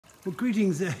Well,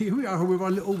 greetings. Here we are with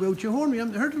our little Wiltshire horn. We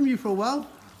haven't heard from you for a while.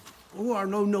 Oh,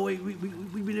 no,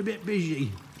 we've been a bit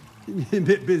busy. A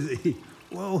bit busy.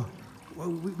 Well,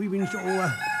 we've been sort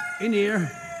of in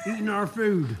here eating our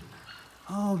food.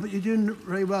 Oh, but you're doing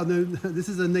very well. Now, this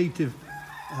is a native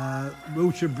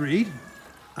Wiltshire breed.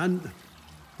 And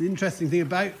the interesting thing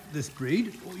about this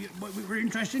breed, we're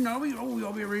interested, are we? Oh,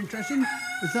 we're interested,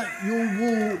 is that your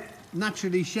wool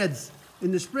naturally sheds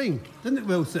in the spring, doesn't it,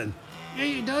 Wilson? Yeah,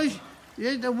 it does.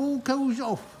 Yeah, the wool goes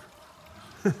off.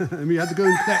 And we had to go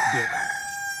and collect it.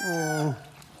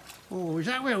 Oh, is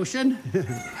that Wilson? I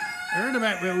heard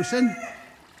about Wilson.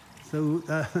 So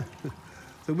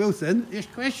Wilson, yes,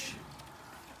 Chris?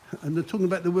 And they're talking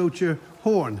about the Wiltshire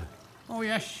horn. Oh,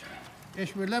 yes.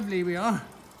 Yes, we're lovely, we are.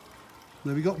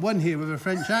 Now, we got one here with a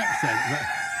French accent, but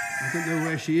I don't know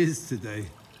where she is today.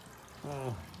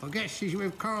 Oh, I guess she's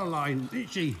with Caroline,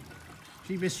 isn't she?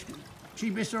 She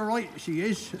missed all right, she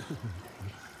is.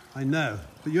 I know,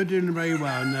 but you're doing very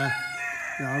well, and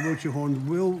our Wiltshire horn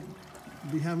will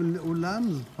be having little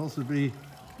lambs, possibly.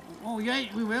 Oh, yeah,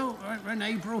 we will, around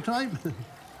April time.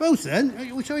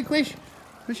 Wilson, sorry, Chris,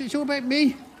 it's all about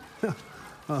me.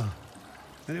 Oh,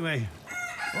 anyway,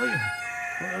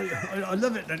 I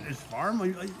love it at this farm.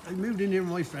 I moved in here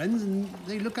with my friends, and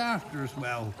they look after us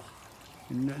well.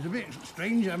 And it's a bit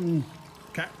strange having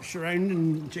cats around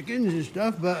and chickens and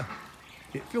stuff, but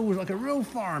it feels like a real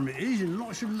farm, it is, and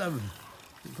lots of love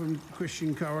from Chris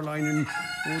and Caroline and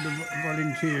all the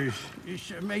volunteers.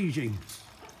 It's amazing.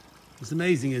 It's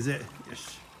amazing, is it?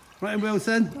 Yes. Right,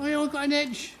 Wilson. Oh, I've got an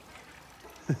edge.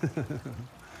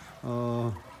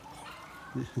 Oh.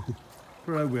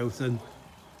 Poor Wilson.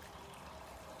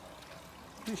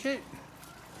 That's it.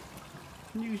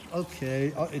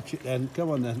 Okay, I'll itch it then. Come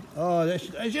on then. Oh, that's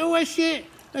it.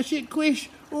 That's it, Chris.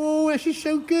 Oh, this is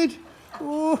so good.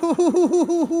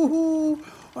 Oh,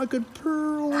 I could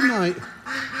purr all night.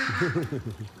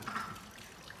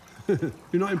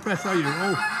 You're not impressed, are you?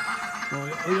 I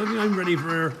don't think I'm ready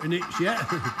for an itch yet. I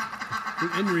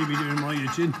think Henry will be doing my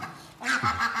itching.